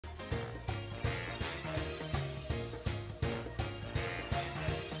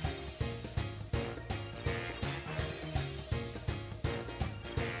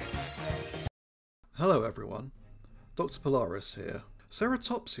Hello everyone, Dr. Polaris here.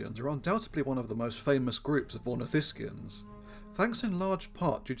 Ceratopsians are undoubtedly one of the most famous groups of ornithischians, thanks in large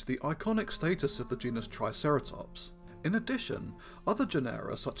part due to the iconic status of the genus Triceratops. In addition, other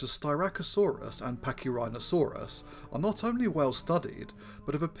genera such as Styracosaurus and Pachyrhinosaurus are not only well studied,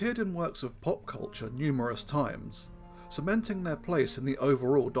 but have appeared in works of pop culture numerous times, cementing their place in the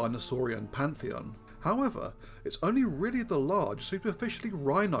overall dinosaurian pantheon. However, it's only really the large, superficially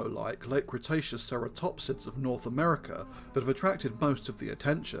rhino-like Late Cretaceous ceratopsids of North America that have attracted most of the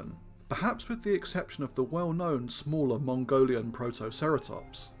attention, perhaps with the exception of the well-known smaller Mongolian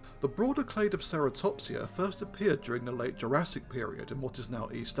Protoceratops. The broader clade of Ceratopsia first appeared during the Late Jurassic period in what is now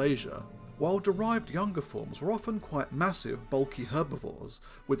East Asia, while derived younger forms were often quite massive, bulky herbivores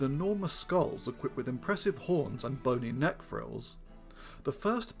with enormous skulls equipped with impressive horns and bony neck frills. The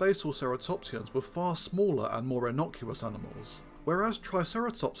first basal Ceratopsians were far smaller and more innocuous animals. Whereas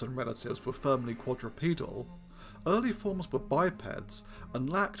Triceratops and relatives were firmly quadrupedal, early forms were bipeds and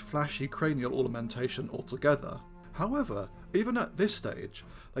lacked flashy cranial ornamentation altogether. However, even at this stage,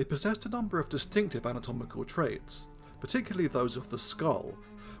 they possessed a number of distinctive anatomical traits, particularly those of the skull,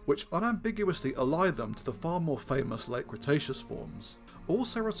 which unambiguously ally them to the far more famous Late Cretaceous forms. All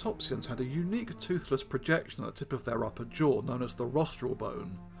Ceratopsians had a unique toothless projection at the tip of their upper jaw known as the rostral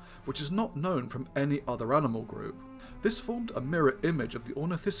bone, which is not known from any other animal group. This formed a mirror image of the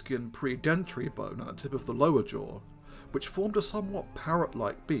ornithischian predentary bone at the tip of the lower jaw, which formed a somewhat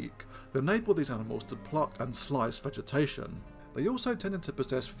parrot-like beak that enabled these animals to pluck and slice vegetation. They also tended to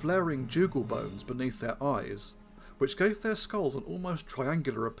possess flaring jugal bones beneath their eyes, which gave their skulls an almost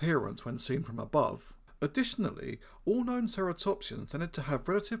triangular appearance when seen from above. Additionally, all known Ceratopsians tended to have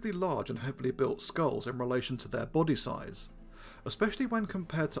relatively large and heavily built skulls in relation to their body size, especially when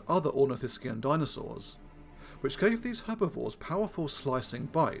compared to other ornithischian dinosaurs, which gave these herbivores powerful slicing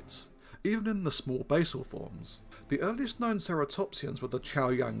bites, even in the small basal forms. The earliest known Ceratopsians were the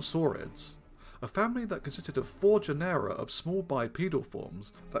Chaoyangsaurids, a family that consisted of 4 genera of small bipedal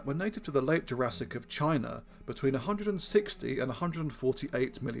forms that were native to the late Jurassic of China between 160 and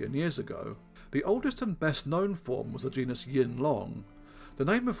 148 million years ago. The oldest and best known form was the genus Yinlong, the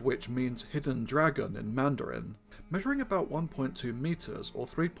name of which means hidden dragon in Mandarin, measuring about 1.2 meters or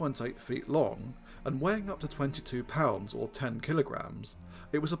 3.8 feet long and weighing up to 22 pounds or 10 kilograms.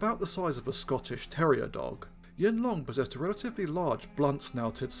 It was about the size of a Scottish terrier dog. Yinlong possessed a relatively large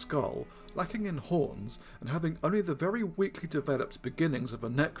blunt-snouted skull, lacking in horns and having only the very weakly developed beginnings of a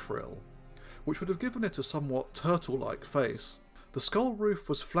neck frill, which would have given it a somewhat turtle-like face. The skull roof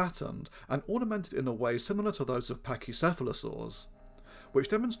was flattened and ornamented in a way similar to those of Pachycephalosaurs, which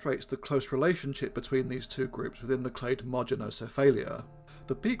demonstrates the close relationship between these two groups within the clade Marginocephalia.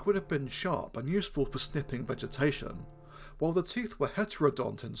 The beak would have been sharp and useful for snipping vegetation, while the teeth were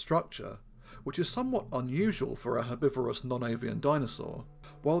heterodont in structure, which is somewhat unusual for a herbivorous non-avian dinosaur,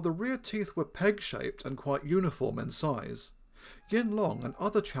 while the rear teeth were peg-shaped and quite uniform in size. Yinlong and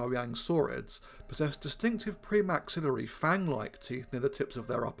other Chaoyangsaurids possessed distinctive premaxillary fang-like teeth near the tips of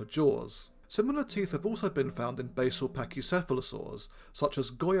their upper jaws. Similar teeth have also been found in basal pachycephalosaurs, such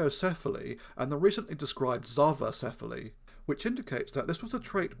as goyocephaly and the recently described zavacephaly, which indicates that this was a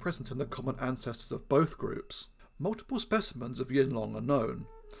trait present in the common ancestors of both groups. Multiple specimens of Yinlong are known,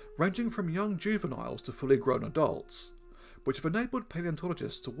 ranging from young juveniles to fully grown adults, which have enabled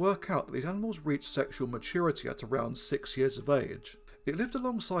paleontologists to work out that these animals reached sexual maturity at around 6 years of age. It lived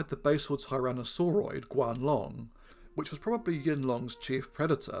alongside the basal tyrannosauroid Guanlong, which was probably Yinlong's chief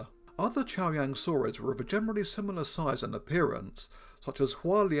predator. Other Chaoyangsaurids were of a generally similar size and appearance, such as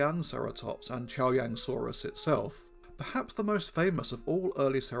Hualianceratops and Chaoyangsaurus itself. Perhaps the most famous of all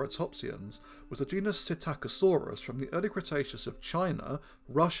early Ceratopsians was the genus Psittacosaurus from the early Cretaceous of China,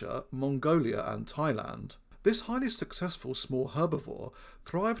 Russia, Mongolia and Thailand. This highly successful small herbivore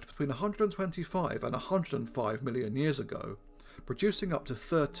thrived between 125 and 105 million years ago, producing up to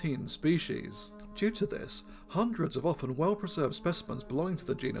 13 species. Due to this, hundreds of often well-preserved specimens belonging to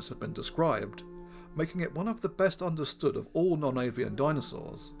the genus have been described, making it one of the best understood of all non-avian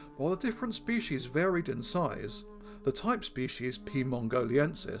dinosaurs. While the different species varied in size, the type species P.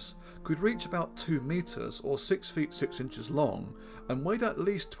 mongoliensis could reach about 2 meters or 6 feet 6 inches long and weighed at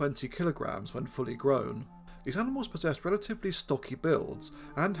least 20 kilograms when fully grown. These animals possessed relatively stocky builds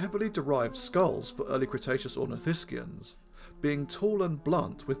and heavily derived skulls for early Cretaceous ornithischians, being tall and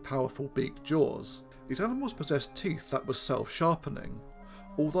blunt with powerful beaked jaws. These animals possessed teeth that were self-sharpening,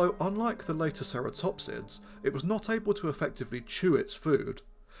 although unlike the later ceratopsids, it was not able to effectively chew its food,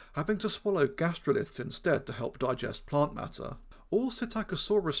 having to swallow gastroliths instead to help digest plant matter. All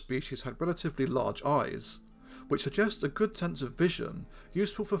Psittacosaurus species had relatively large eyes, which suggests a good sense of vision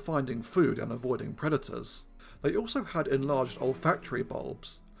useful for finding food and avoiding predators. They also had enlarged olfactory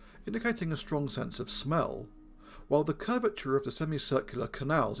bulbs, indicating a strong sense of smell, while the curvature of the semicircular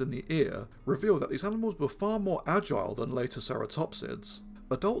canals in the ear reveal that these animals were far more agile than later ceratopsids.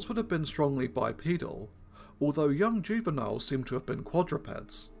 Adults would have been strongly bipedal, although young juveniles seem to have been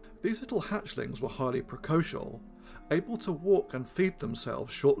quadrupeds. These little hatchlings were highly precocial, able to walk and feed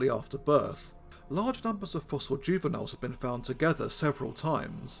themselves shortly after birth. Large numbers of fossil juveniles have been found together several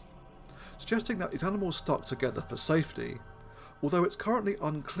times, suggesting that these animals stuck together for safety, although it's currently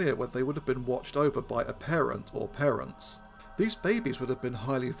unclear whether they would have been watched over by a parent or parents. These babies would have been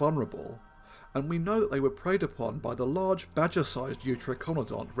highly vulnerable, and we know that they were preyed upon by the large badger-sized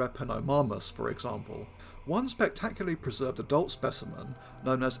Eutriconodont Repenomamus, for example. One spectacularly preserved adult specimen,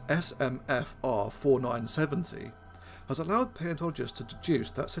 known as SMFR4970, has allowed paleontologists to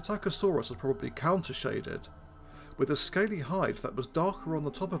deduce that Psittacosaurus was probably counter-shaded, with a scaly hide that was darker on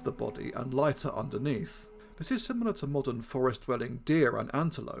the top of the body and lighter underneath. This is similar to modern forest-dwelling deer and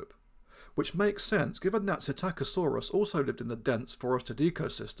antelope, which makes sense given that Psittacosaurus also lived in the dense forested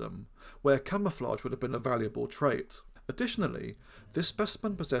ecosystem, where camouflage would have been a valuable trait. Additionally, this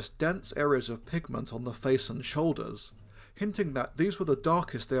specimen possessed dense areas of pigment on the face and shoulders, hinting that these were the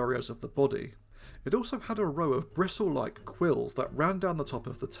darkest areas of the body. It also had a row of bristle-like quills that ran down the top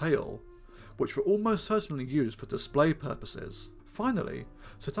of the tail, which were almost certainly used for display purposes. Finally,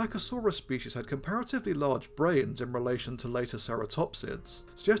 Psittacosaurus species had comparatively large brains in relation to later ceratopsids,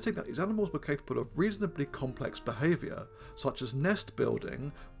 suggesting that these animals were capable of reasonably complex behaviour, such as nest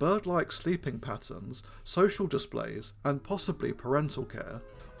building, bird-like sleeping patterns, social displays, and possibly parental care.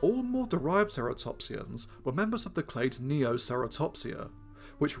 All more derived ceratopsians were members of the clade Neoceratopsia,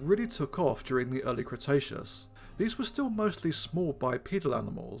 which really took off during the early Cretaceous. These were still mostly small bipedal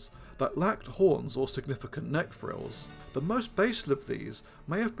animals that lacked horns or significant neck frills. The most basal of these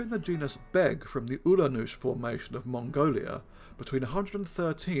may have been the genus Beg from the Ulanush Formation of Mongolia between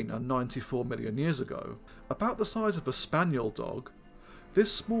 113 and 94 million years ago. About the size of a spaniel dog,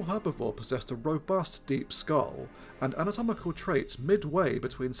 this small herbivore possessed a robust deep skull and anatomical traits midway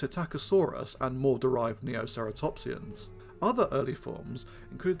between Psittacosaurus and more derived Neoceratopsians. Other early forms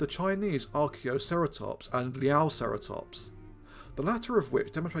include the Chinese Archaeoceratops and Liaoceratops, the latter of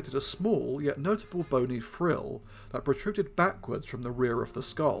which demonstrated a small yet notable bony frill that protruded backwards from the rear of the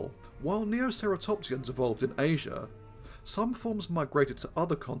skull. While Neoceratopsians evolved in Asia, some forms migrated to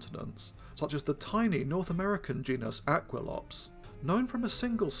other continents, such as the tiny North American genus Aquilops. Known from a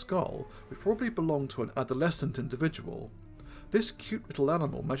single skull, which probably belonged to an adolescent individual, this cute little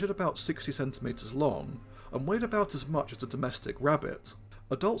animal measured about 60 centimeters long and weighed about as much as a domestic rabbit.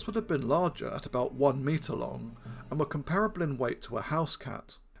 Adults would have been larger at about 1 meter long and were comparable in weight to a house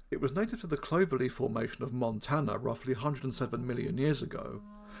cat. It was native to the Clovelly Formation of Montana roughly 107 million years ago,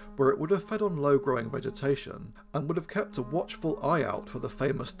 where it would have fed on low-growing vegetation and would have kept a watchful eye out for the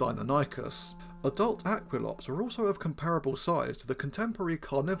famous Deinonychus. Adult Aquilops were also of comparable size to the contemporary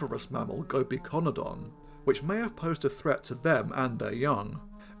carnivorous mammal Gobiconodon, which may have posed a threat to them and their young.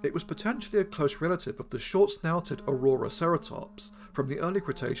 It was potentially a close relative of the short-snouted Auroraceratops from the early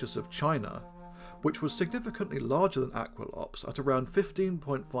Cretaceous of China, which was significantly larger than Aquilops at around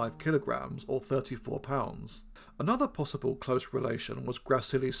 15.5 kilograms or 34 pounds. Another possible close relation was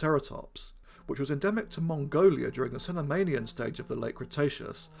Graciliceratops, which was endemic to Mongolia during the Cenomanian stage of the Late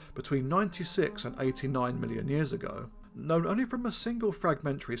Cretaceous between 96 and 89 million years ago. Known only from a single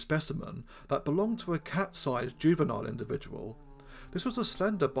fragmentary specimen that belonged to a cat-sized juvenile individual, this was a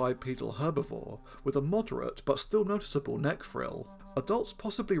slender bipedal herbivore with a moderate but still noticeable neck frill. Adults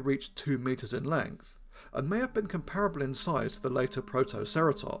possibly reached 2 meters in length, and may have been comparable in size to the later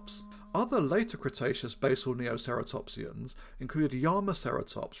Protoceratops. Other later Cretaceous basal Neoceratopsians included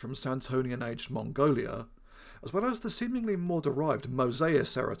Yarmaceratops from Santonian-aged Mongolia, as well as the seemingly more derived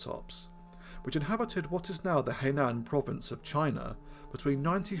Moseiceratops, which inhabited what is now the Henan province of China between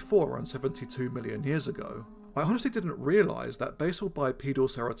 94 and 72 million years ago. I honestly didn't realise that basal bipedal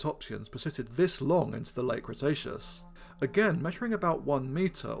ceratopsians persisted this long into the late Cretaceous, again measuring about 1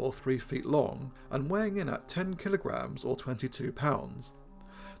 metre or 3 feet long and weighing in at 10 kilograms or 22 pounds.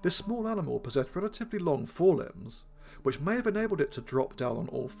 This small animal possessed relatively long forelimbs, which may have enabled it to drop down on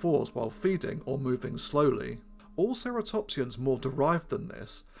all fours while feeding or moving slowly. All ceratopsians more derived than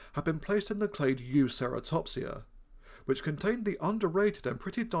this have been placed in the clade Euceratopsia, which contained the underrated and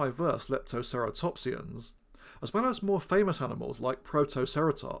pretty diverse Leptoceratopsians, as well as more famous animals like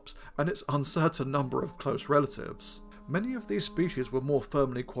Protoceratops and its uncertain number of close relatives. Many of these species were more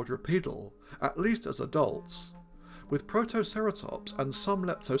firmly quadrupedal, at least as adults, with Protoceratops and some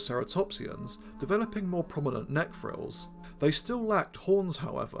Leptoceratopsians developing more prominent neck frills. They still lacked horns,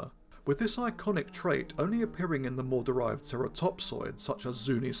 however, with this iconic trait only appearing in the more derived ceratopsoids such as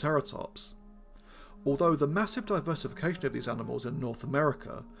Zuniceratops. Although the massive diversification of these animals in North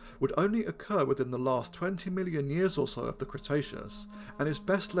America would only occur within the last 20 million years or so of the Cretaceous, and is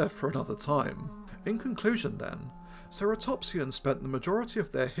best left for another time. In conclusion then, Ceratopsians spent the majority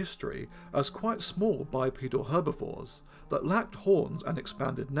of their history as quite small bipedal herbivores that lacked horns and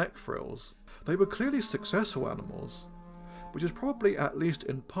expanded neck frills. They were clearly successful animals, which is probably at least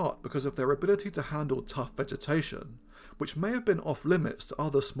in part because of their ability to handle tough vegetation, which may have been off limits to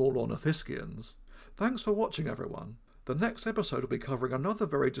other small ornithischians. Thanks for watching, everyone. The next episode will be covering another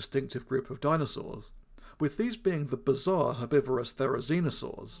very distinctive group of dinosaurs, with these being the bizarre herbivorous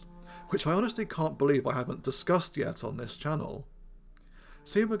therizinosaurs, which I honestly can't believe I haven't discussed yet on this channel.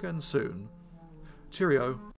 See you again soon. Cheerio.